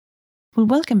Well,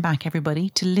 welcome back, everybody,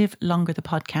 to Live Longer, the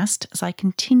podcast, as I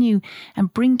continue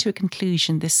and bring to a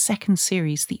conclusion this second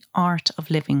series, The Art of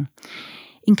Living,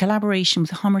 in collaboration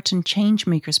with the Homerton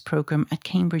Changemakers programme at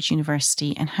Cambridge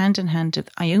University and hand in hand with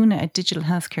Iona, a digital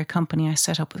healthcare company I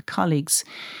set up with colleagues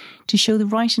to show the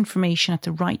right information at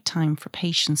the right time for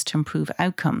patients to improve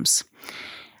outcomes.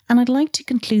 And I'd like to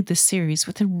conclude this series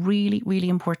with a really, really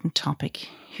important topic.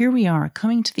 Here we are,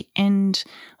 coming to the end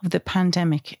of the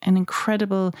pandemic, an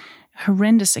incredible,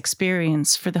 horrendous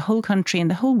experience for the whole country and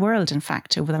the whole world, in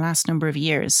fact, over the last number of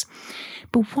years.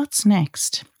 But what's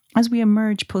next? As we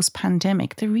emerge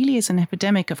post-pandemic, there really is an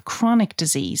epidemic of chronic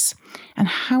disease. And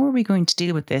how are we going to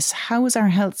deal with this? How is our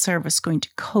health service going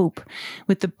to cope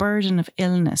with the burden of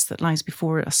illness that lies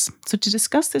before us? So to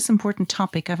discuss this important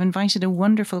topic, I've invited a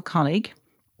wonderful colleague.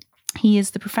 He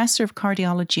is the Professor of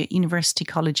Cardiology at University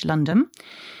College London.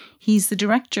 He's the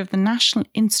Director of the National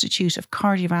Institute of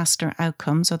Cardiovascular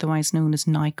Outcomes, otherwise known as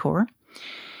NICOR.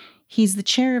 He's the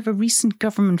Chair of a recent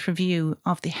government review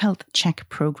of the Health Check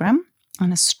programme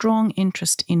and a strong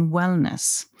interest in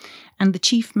wellness, and the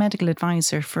Chief Medical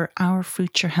Advisor for Our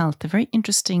Future Health, a very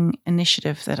interesting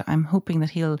initiative that I'm hoping that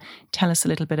he'll tell us a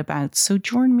little bit about. So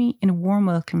join me in a warm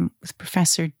welcome with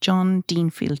Professor John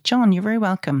Deanfield. John, you're very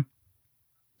welcome.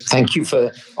 Thank you for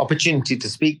the opportunity to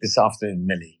speak this afternoon,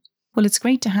 Millie. Well, it's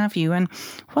great to have you. And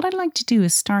what I'd like to do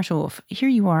is start off. Here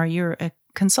you are, you're a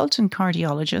consultant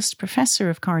cardiologist, professor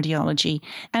of cardiology,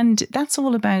 and that's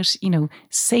all about,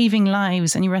 saving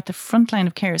lives, and you're at the front line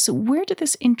of care. So where did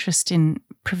this interest in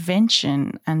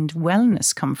prevention and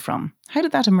wellness come from? How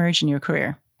did that emerge in your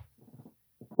career?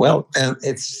 Well,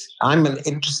 I'm an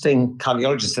interesting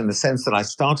cardiologist in the sense that I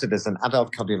started as an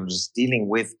adult cardiologist dealing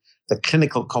with the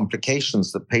clinical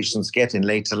complications that patients get in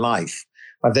later life.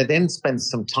 But they then spent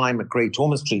some time at Great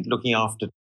Ormond Street looking after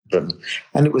children.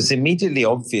 And it was immediately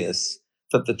obvious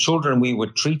that the children we were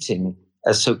treating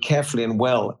so carefully and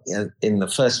well in the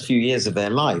first few years of their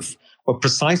life were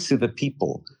precisely the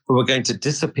people who were going to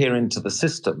disappear into the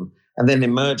system and then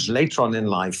emerge later on in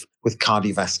life with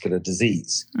cardiovascular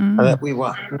disease. And that we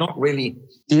were not really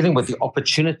dealing with the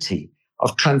opportunity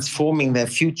of transforming their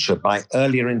future by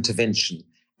earlier intervention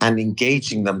and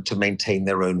engaging them to maintain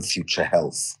their own future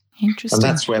health. Interesting. And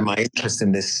that's where my interest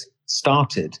in this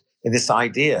started, in this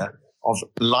idea of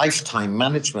lifetime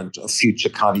management of future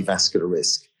cardiovascular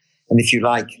risk. And if you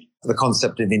like, the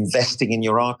concept of investing in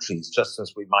your arteries, just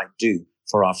as we might do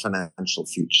for our financial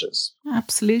futures.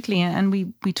 Absolutely. And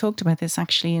we talked about this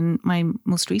actually in my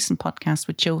most recent podcast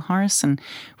with Joe Harrison,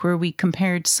 where we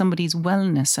compared somebody's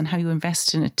wellness and how you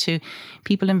invest in it to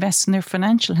people invest in their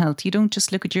financial health. You don't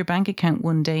just look at your bank account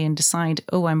one day and decide,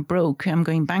 oh, I'm broke, I'm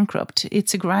going bankrupt.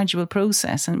 It's a gradual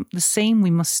process. And the same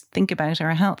we must think about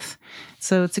our health.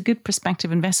 So it's a good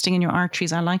perspective, investing in your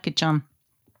arteries. I like it, John.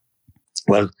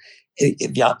 Well,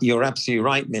 you're absolutely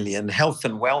right, Millie. And health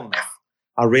and wellness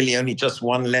are really only just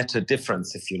one letter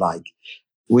difference, if you like.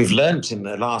 We've learned in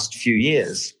the last few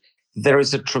years there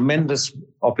is a tremendous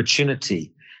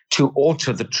opportunity to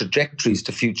alter the trajectories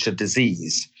to future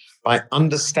disease by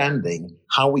understanding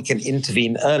how we can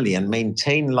intervene early and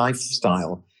maintain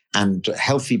lifestyle and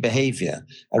healthy behavior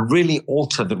and really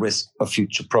alter the risk of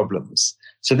future problems.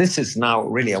 So this is now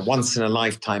really a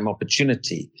once-in-a-lifetime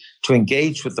opportunity to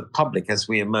engage with the public as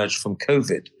we emerge from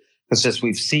COVID. Because as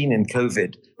we've seen in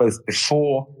COVID, both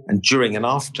before and during and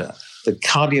after, the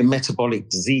cardiometabolic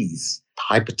disease,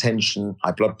 hypertension,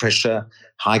 high blood pressure,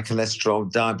 high cholesterol,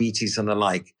 diabetes, and the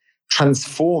like,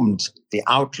 transformed the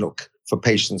outlook for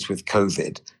patients with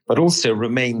COVID, but also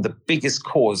remain the biggest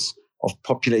cause of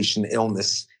population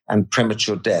illness and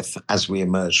premature death as we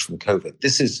emerge from COVID.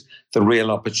 This is the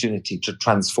real opportunity to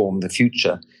transform the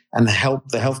future and help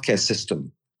the healthcare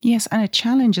system. Yes, and a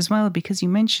challenge as well, because you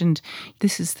mentioned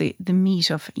this is the meat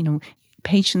of,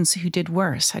 patients who did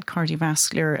worse, had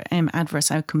cardiovascular adverse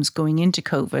outcomes going into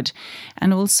COVID.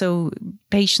 And also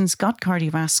patients got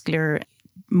cardiovascular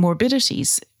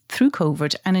morbidities through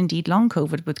COVID and indeed long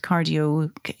COVID with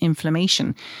cardio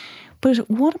inflammation. But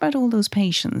what about all those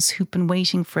patients who've been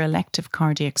waiting for elective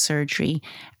cardiac surgery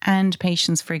and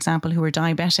patients, for example, who are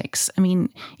diabetics? I mean,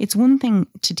 it's one thing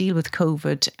to deal with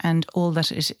COVID and all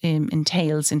that it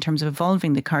entails in terms of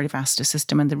evolving the cardiovascular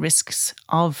system and the risks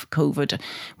of COVID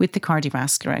with the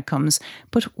cardiovascular outcomes.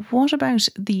 But what about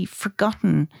the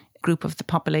forgotten group of the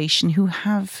population who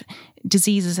have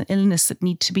diseases and illness that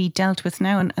need to be dealt with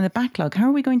now and the backlog? How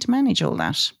are we going to manage all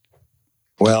that?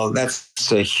 Well,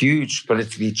 that's a huge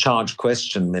politically charged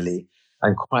question, Millie.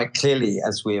 And quite clearly,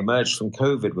 as we emerge from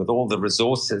COVID with all the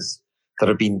resources that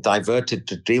have been diverted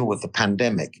to deal with the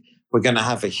pandemic, we're going to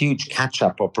have a huge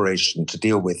catch-up operation to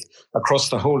deal with across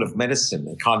the whole of medicine,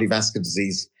 and cardiovascular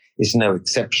disease is no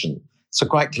exception. So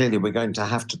quite clearly, we're going to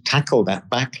have to tackle that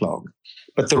backlog.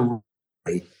 But the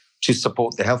way to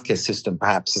support the healthcare system,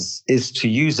 perhaps, is to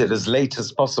use it as late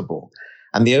as possible.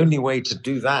 And the only way to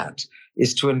do that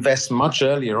is to invest much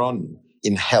earlier on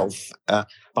in health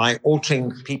by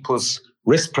altering people's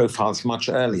risk profiles much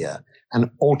earlier and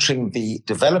altering the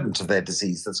development of their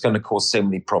disease that's going to cause so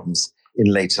many problems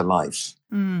in later life.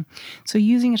 So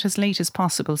using it as late as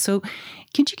possible. So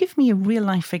could you give me a real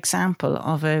life example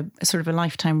of a sort of a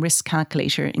lifetime risk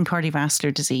calculator in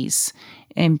cardiovascular disease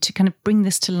to kind of bring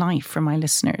this to life for my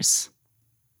listeners?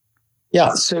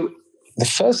 Yeah, so the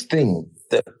first thing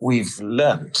that we've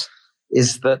learned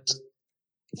is that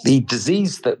the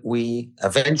disease that we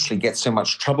eventually get so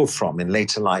much trouble from in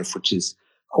later life, which is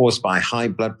caused by high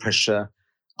blood pressure,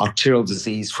 arterial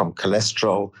disease from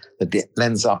cholesterol that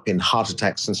ends up in heart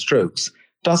attacks and strokes,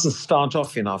 doesn't start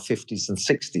off in our 50s and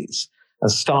 60s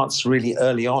and starts really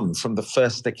early on from the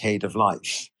first decade of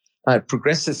life. Now, it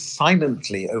progresses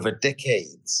silently over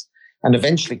decades and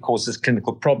eventually causes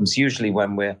clinical problems, usually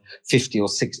when we're 50 or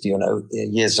 60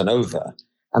 years and over.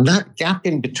 And that gap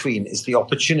in between is the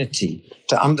opportunity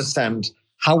to understand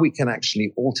how we can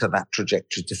actually alter that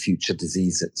trajectory to future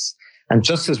diseases. And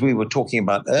just as we were talking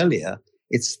about earlier,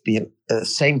 it's the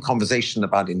same conversation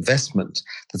about investment,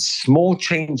 that small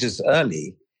changes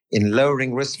early in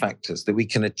lowering risk factors that we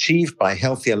can achieve by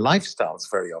healthier lifestyles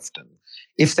very often,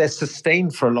 if they're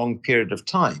sustained for a long period of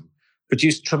time,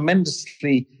 produce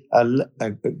tremendously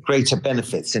greater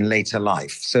benefits in later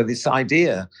life. So this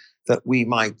idea that we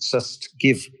might just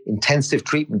give intensive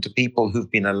treatment to people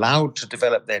who've been allowed to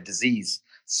develop their disease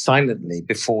silently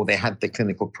before they had the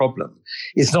clinical problem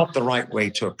is not the right way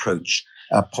to approach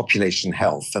population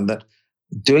health, and that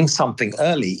doing something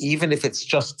early, even if it's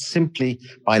just simply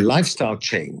by lifestyle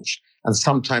change and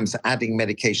sometimes adding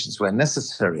medications where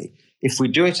necessary, if we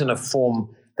do it in a form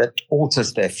that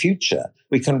alters their future,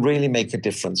 we can really make a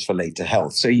difference for later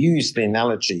health. So you use the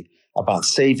analogy about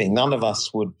saving. None of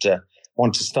us would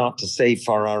want to start to save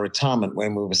for our retirement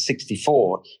when we were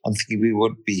 64 and thinking we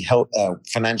would be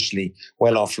financially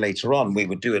well off later on. We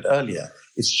would do it earlier.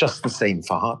 It's just the same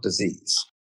for heart disease.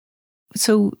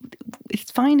 So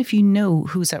it's fine if you know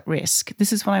who's at risk.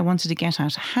 This is what I wanted to get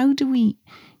at. How do we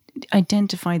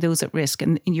identify those at risk?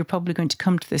 And you're probably going to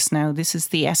come to this now. This is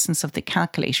the essence of the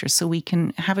calculator. So we can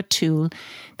have a tool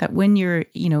that when you're,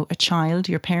 a child,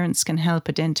 your parents can help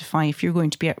identify if you're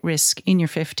going to be at risk in your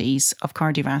 50s of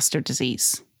cardiovascular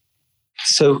disease.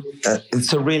 So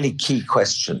it's a really key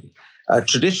question.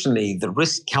 Traditionally, the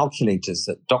risk calculators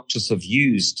that doctors have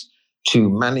used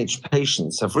to manage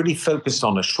patients have really focused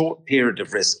on a short period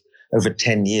of risk over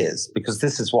 10 years, because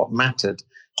this is what mattered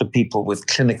to people with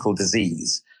clinical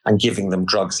disease and giving them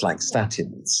drugs like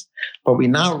statins. But we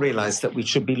now realize that we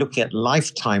should be looking at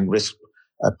lifetime risk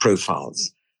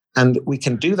profiles. And we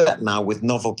can do that now with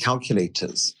novel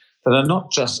calculators that are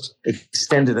not just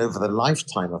extended over the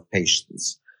lifetime of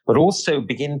patients, but also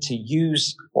begin to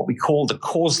use what we call the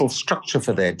causal structure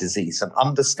for their disease and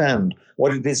understand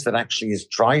what it is that actually is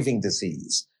driving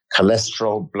disease,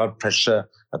 cholesterol, blood pressure,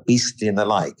 obesity, and the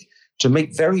like, to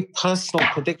make very personal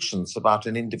predictions about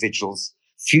an individual's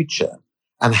future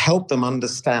and help them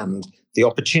understand the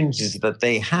opportunities that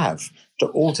they have to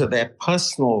alter their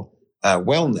personal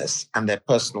wellness and their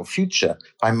personal future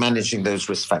by managing those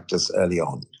risk factors early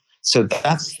on. So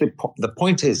that's the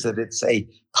point is that it's a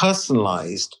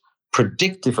personalized,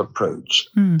 predictive approach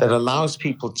that allows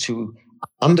people to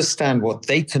understand what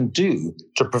they can do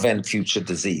to prevent future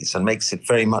disease and makes it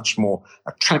very much more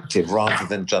attractive rather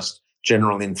than just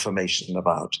general information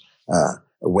about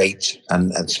weight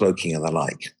and smoking and the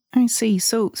like. I see.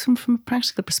 So from a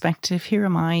practical perspective, here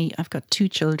am I. I've got 2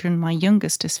 children. My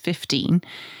youngest is 15.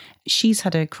 She's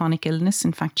had a chronic illness.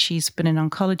 In fact, she's been an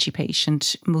oncology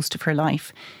patient most of her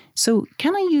life. So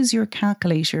can I use your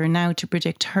calculator now to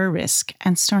predict her risk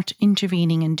and start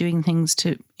intervening and doing things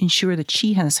to ensure that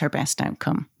she has her best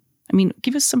outcome? I mean,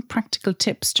 give us some practical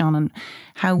tips, John, on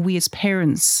how we as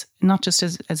parents, not just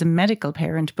as a medical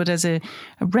parent, but as a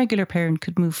regular parent,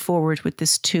 could move forward with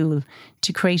this tool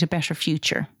to create a better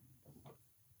future.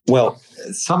 Well,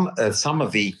 some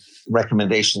of the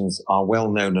recommendations are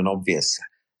well known and obvious.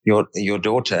 Your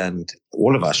daughter and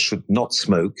all of us should not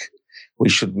smoke. We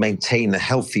should maintain a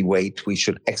healthy weight. We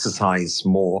should exercise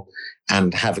more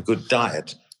and have a good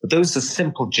diet. But those are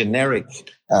simple, generic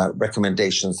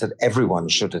recommendations that everyone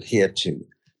should adhere to.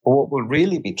 But what will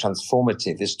really be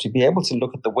transformative is to be able to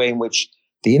look at the way in which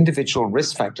the individual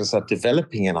risk factors are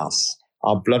developing in us,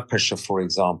 our blood pressure, for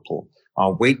example,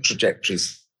 our weight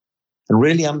trajectories, and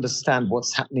really understand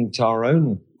what's happening to our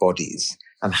own bodies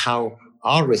and how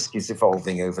our risk is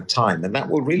evolving over time. And that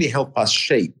will really help us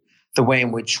shape the way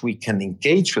in which we can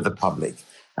engage with the public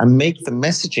and make the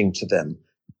messaging to them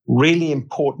really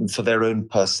important for their own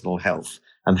personal health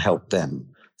and help them.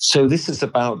 So this is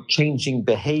about changing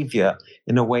behavior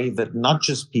in a way that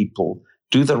nudges people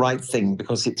do the right thing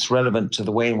because it's relevant to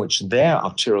the way in which their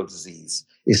arterial disease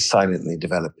is silently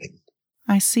developing.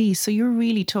 I see. So you're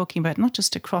really talking about not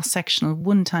just a cross-sectional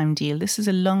one-time deal. This is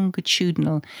a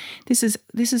longitudinal. This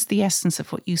is the essence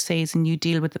of what you say is a new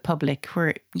deal with the public,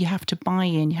 where you have to buy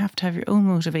in, you have to have your own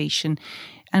motivation.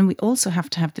 And we also have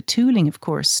to have the tooling, of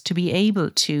course, to be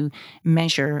able to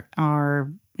measure our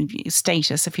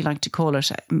status, if you like to call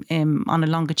it, on a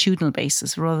longitudinal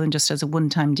basis rather than just as a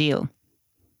one-time deal.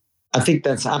 I think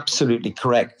that's absolutely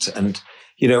correct. And,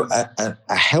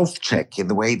 a health check in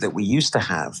the way that we used to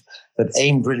have that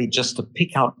aimed really just to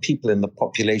pick out people in the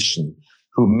population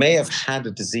who may have had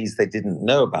a disease they didn't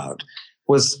know about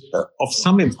was of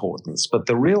some importance. But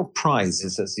the real prize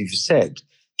is, as you've said,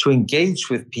 to engage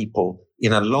with people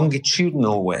in a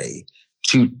longitudinal way,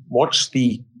 to watch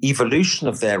the evolution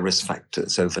of their risk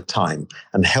factors over time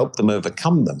and help them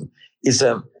overcome them, is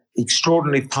an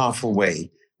extraordinarily powerful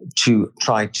way to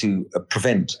try to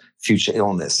prevent future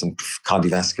illness and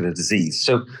cardiovascular disease.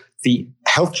 So the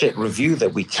health check review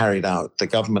that we carried out, the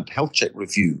government health check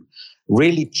review,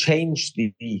 really changed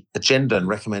the agenda and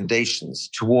recommendations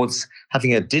towards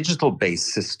having a digital-based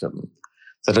system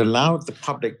that allowed the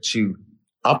public to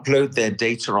upload their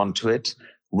data onto it,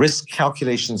 risk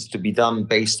calculations to be done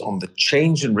based on the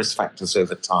change in risk factors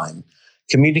over time,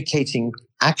 communicating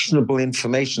actionable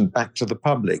information back to the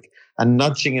public, and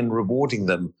nudging and rewarding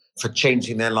them for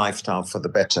changing their lifestyle for the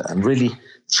better, and really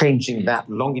changing that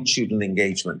longitudinal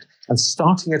engagement and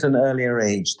starting at an earlier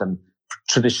age than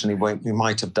traditionally we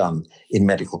might have done in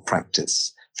medical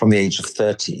practice from the age of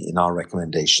 30 in our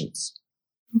recommendations.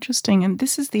 Interesting. And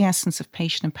this is the essence of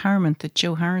patient empowerment that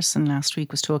Joe Harrison last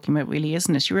week was talking about, really,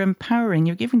 isn't it? You're empowering,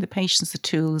 you're giving the patients the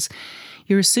tools.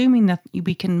 You're assuming that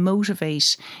we can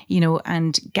motivate,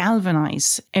 and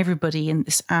galvanize everybody in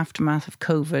this aftermath of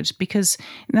COVID, because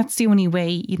that's the only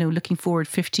way, looking forward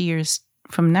 50 years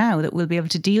from now, that we'll be able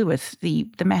to deal with the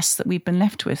mess that we've been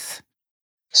left with.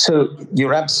 So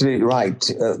you're absolutely right.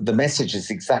 The message is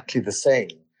exactly the same.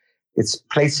 It's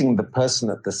placing the person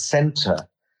at the center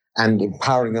and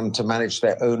empowering them to manage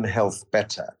their own health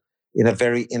better in a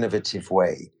very innovative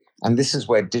way. And this is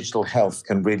where digital health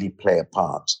can really play a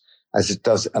part, as it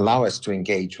does allow us to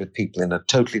engage with people in a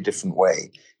totally different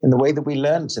way, in the way that we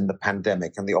learned in the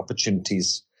pandemic and the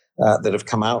opportunities that have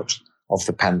come out of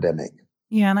the pandemic.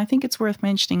 Yeah, and I think it's worth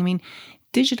mentioning,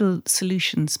 digital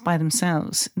solutions by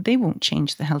themselves, they won't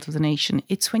change the health of the nation.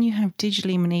 It's when you have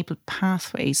digitally enabled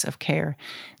pathways of care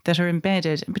that are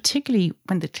embedded, and particularly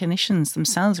when the clinicians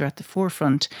themselves are at the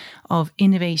forefront of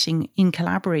innovating in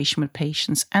collaboration with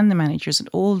patients and the managers and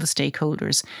all the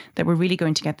stakeholders, that we're really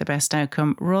going to get the best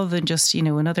outcome, rather than just,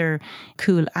 another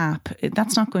cool app.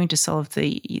 That's not going to solve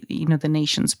the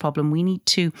nation's problem. We need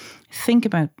to think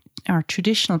about our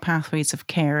traditional pathways of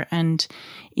care and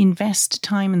invest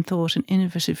time and thought in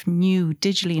innovative, new,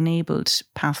 digitally enabled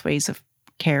pathways of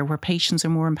care where patients are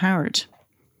more empowered.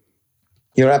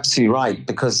 You're absolutely right,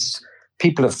 because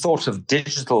people have thought of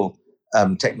digital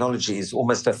technology as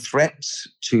almost a threat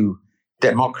to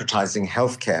democratizing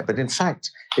healthcare. But in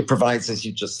fact, it provides, as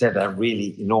you just said, a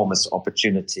really enormous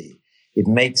opportunity. It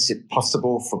makes it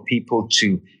possible for people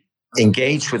to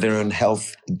engage with their own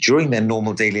health during their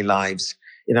normal daily lives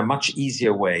in a much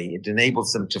easier way. It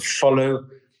enables them to follow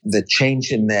the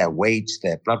change in their weight,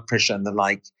 their blood pressure and the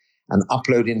like, and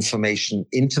upload information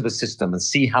into the system and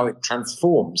see how it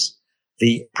transforms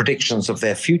the predictions of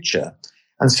their future.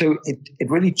 And so it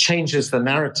really changes the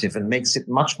narrative and makes it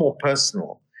much more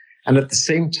personal. And at the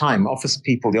same time offers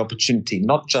people the opportunity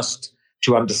not just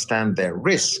to understand their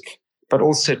risk, but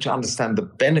also to understand the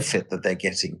benefit that they're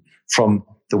getting from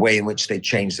the way in which they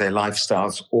change their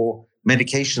lifestyles or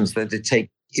medications that they take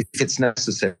if it's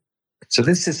necessary. So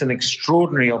this is an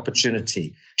extraordinary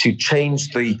opportunity to change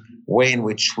the way in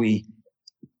which we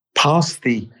pass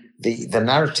the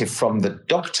narrative from the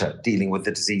doctor dealing with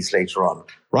the disease later on,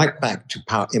 right back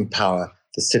to empower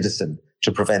the citizen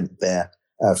to prevent their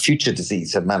future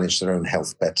disease and manage their own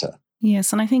health better.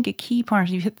 Yes, and I think a key part,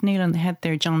 you hit the nail on the head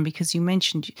there, John, because you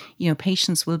mentioned,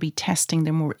 patients will be testing,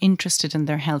 they're more interested in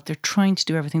their health, they're trying to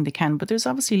do everything they can, but there's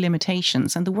obviously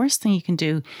limitations. And the worst thing you can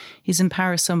do is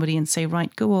empower somebody and say,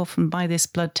 right, go off and buy this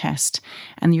blood test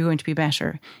and you're going to be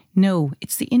better. No,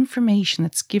 it's the information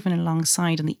that's given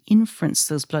alongside and the inference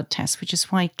of those blood tests, which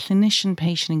is why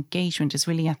clinician-patient engagement is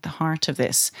really at the heart of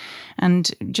this.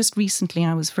 And just recently,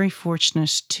 I was very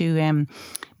fortunate to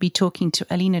be talking to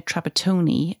Alina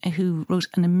Trapattoni, who wrote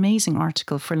an amazing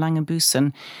article for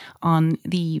Langenbusen on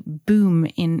the boom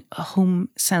in home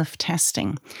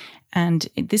self-testing. And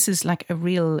this is like a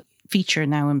real feature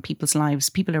now in people's lives.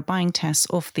 People are buying tests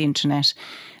off the internet.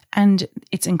 And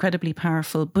it's incredibly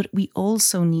powerful, but we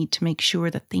also need to make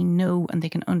sure that they know and they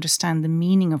can understand the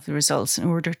meaning of the results in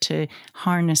order to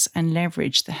harness and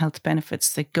leverage the health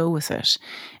benefits that go with it.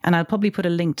 And I'll probably put a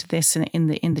link to this in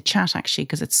the chat, actually,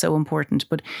 because it's so important.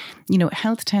 But,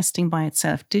 health testing by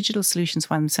itself, digital solutions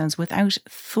by themselves, without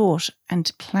thought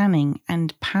and planning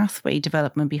and pathway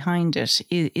development behind it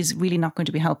is really not going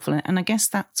to be helpful. And I guess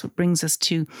that's what brings us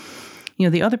to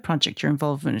the other project you're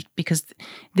involved in, because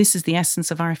this is the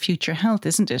essence of our future health,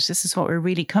 isn't it? This is what we're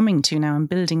really coming to now and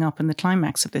building up in the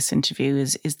climax of this interview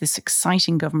is this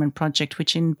exciting government project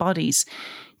which embodies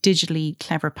digitally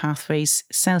clever pathways,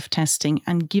 self-testing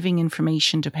and giving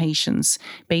information to patients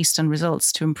based on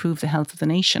results to improve the health of the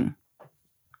nation.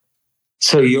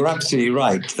 So you're absolutely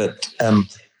right that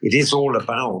it is all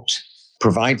about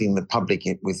providing the public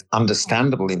with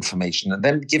understandable information and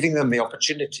then giving them the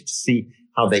opportunity to see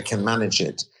how they can manage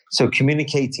it. So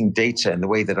communicating data in the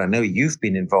way that I know you've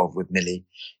been involved with, Millie,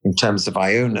 in terms of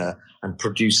Iona and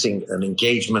producing an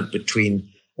engagement between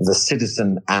the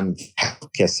citizen and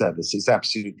healthcare service is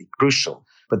absolutely crucial.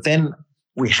 But then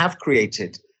we have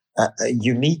created a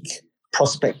unique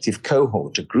prospective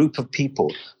cohort, a group of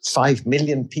people, 5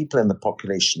 million people in the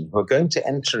population who are going to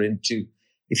enter into,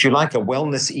 if you like, a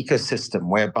wellness ecosystem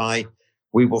whereby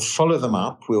we will follow them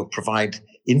up, we'll provide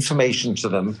information to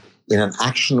them in an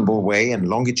actionable way and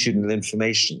longitudinal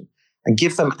information, and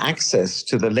give them access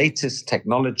to the latest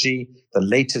technology, the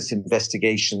latest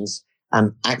investigations,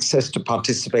 and access to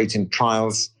participate in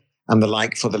trials and the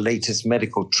like for the latest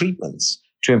medical treatments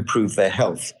to improve their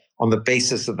health on the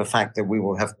basis of the fact that we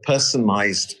will have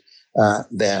personalized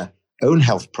their own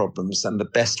health problems and the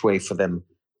best way for them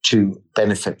to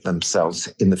benefit themselves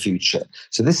in the future.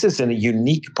 So this is a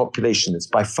unique population. It's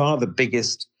by far the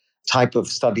biggest type of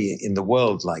study in the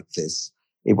world like this.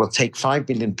 It will take 5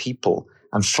 billion people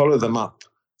and follow them up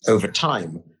over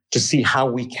time to see how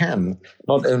we can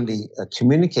not only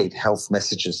communicate health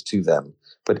messages to them,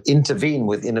 but intervene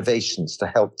with innovations to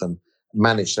help them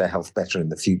manage their health better in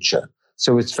the future.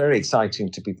 So it's very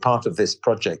exciting to be part of this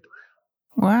project.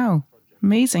 Wow,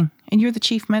 amazing. And you're the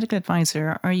Chief Medical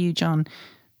Advisor, are you, John?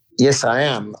 Yes, I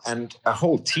am. And a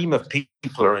whole team of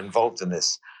people are involved in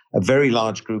this. A very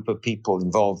large group of people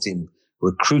involved in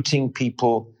recruiting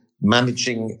people,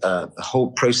 managing the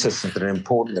whole process that are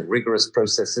important, the rigorous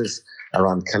processes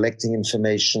around collecting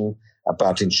information,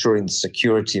 about ensuring the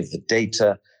security of the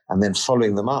data, and then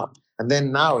following them up. And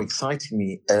then now,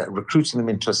 excitingly, recruiting them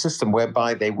into a system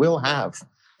whereby they will have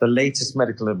the latest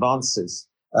medical advances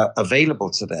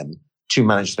available to them to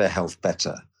manage their health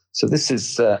better. So this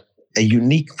is a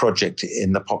unique project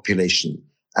in the population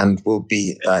and will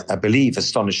be, I believe,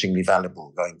 astonishingly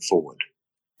valuable going forward.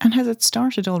 And has it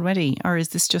started already, or is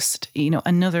this just,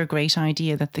 another great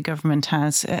idea that the government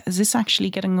has? Is this actually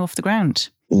getting off the ground?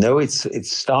 No, it's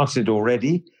started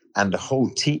already, and the whole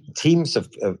teams of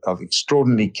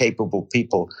extraordinarily capable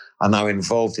people are now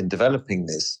involved in developing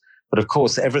this. But of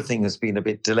course, everything has been a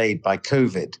bit delayed by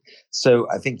COVID. So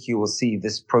I think you will see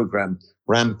this program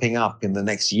ramping up in the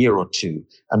next year or two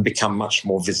and become much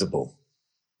more visible.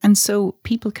 And so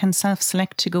people can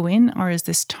self-select to go in, or is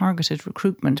this targeted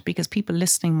recruitment? Because people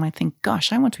listening might think,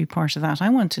 gosh, I want to be part of that. I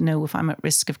want to know if I'm at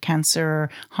risk of cancer or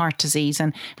heart disease,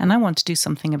 and I want to do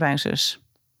something about it.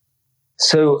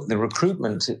 So the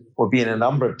recruitment will be in a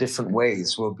number of different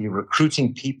ways. We'll be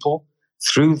recruiting people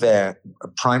through their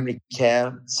primary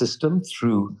care system,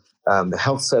 through the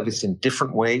health service in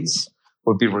different ways.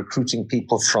 We'll be recruiting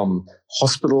people from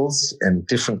hospitals and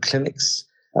different clinics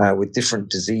with different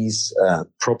disease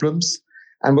problems.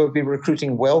 And we'll be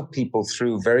recruiting well people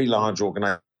through very large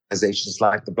organizations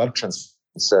like the Blood Transfusion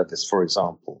Service, for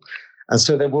example. And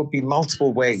so there will be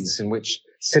multiple ways in which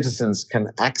citizens can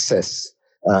access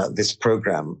this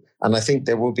program. And I think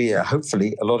there will be,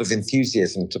 hopefully, a lot of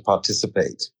enthusiasm to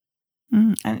participate.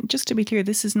 And just to be clear,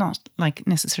 this is not like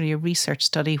necessarily a research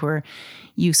study where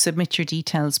you submit your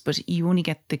details, but you only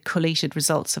get the collated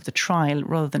results of the trial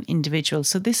rather than individual.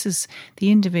 So this is the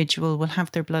individual will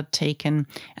have their blood taken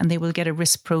and they will get a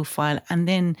risk profile. And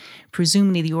then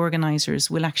presumably the organisers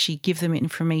will actually give them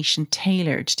information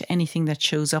tailored to anything that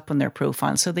shows up on their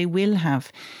profile. So they will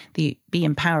be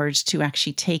empowered to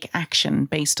actually take action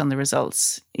based on the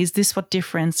results. Is this what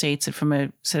differentiates it from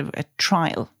a sort of a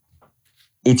trial?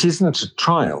 It isn't a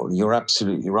trial. You're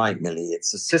absolutely right, Millie.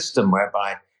 It's a system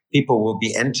whereby people will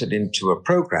be entered into a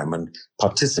program and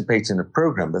participate in a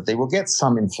program, but they will get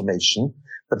some information,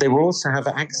 but they will also have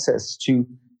access to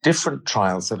different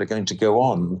trials that are going to go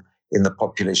on in the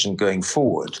population going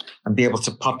forward and be able to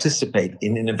participate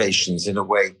in innovations in a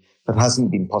way that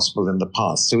hasn't been possible in the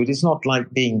past. So it is not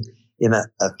like being in a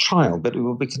trial, but it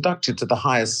will be conducted to the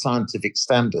highest scientific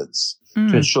standards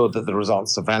to ensure that the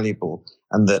results are valuable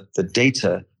and that the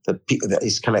data that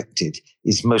is collected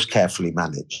is most carefully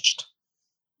managed.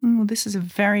 Well, this is a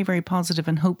very, very positive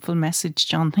and hopeful message,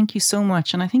 John. Thank you so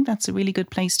much. And I think that's a really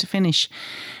good place to finish.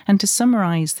 And to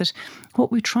summarise that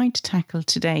what we tried to tackle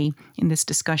today in this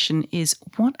discussion is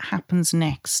what happens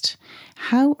next?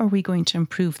 How are we going to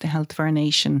improve the health of our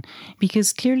nation?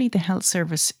 Because clearly the health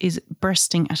service is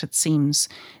bursting at its seams.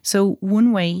 So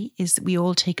one way is that we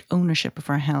all take ownership of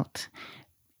our health,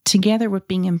 together with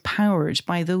being empowered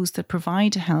by those that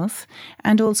provide health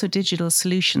and also digital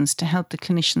solutions to help the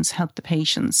clinicians help the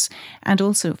patients and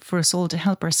also for us all to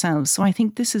help ourselves. So I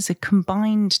think this is a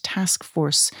combined task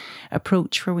force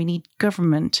approach where we need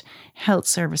government, health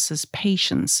services,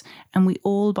 patients, and we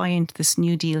all buy into this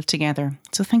new deal together.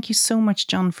 So thank you so much,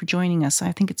 John, for joining us.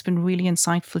 I think it's been really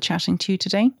insightful chatting to you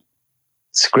today.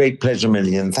 It's a great pleasure,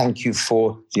 Millie, and thank you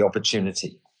for the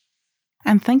opportunity.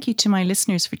 And thank you to my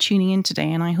listeners for tuning in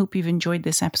today. And I hope you've enjoyed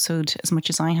this episode as much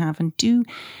as I have. And do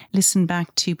listen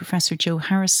back to Professor Joe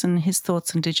Harrison, his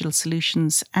thoughts on digital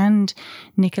solutions, and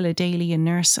Nicola Daly, a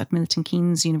nurse at Milton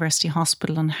Keynes University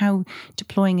Hospital, on how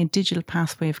deploying a digital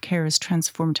pathway of care has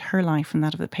transformed her life and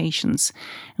that of the patients.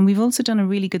 And we've also done a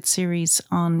really good series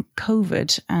on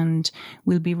COVID, and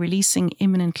we'll be releasing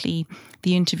imminently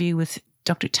the interview with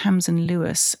Dr. Tamsin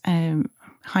Lewis,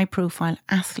 high-profile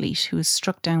athlete who was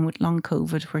struck down with long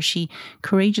COVID, where she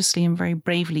courageously and very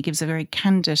bravely gives a very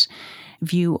candid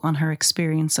view on her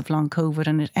experience of long COVID,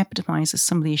 and it epitomises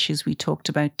some of the issues we talked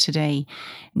about today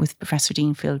with Professor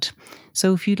Deanfield.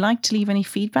 So if you'd like to leave any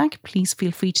feedback, please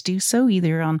feel free to do so,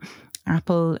 either on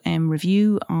Apple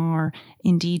review or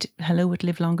indeed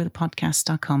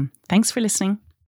hello@livelongerthepodcast.com. Thanks for listening.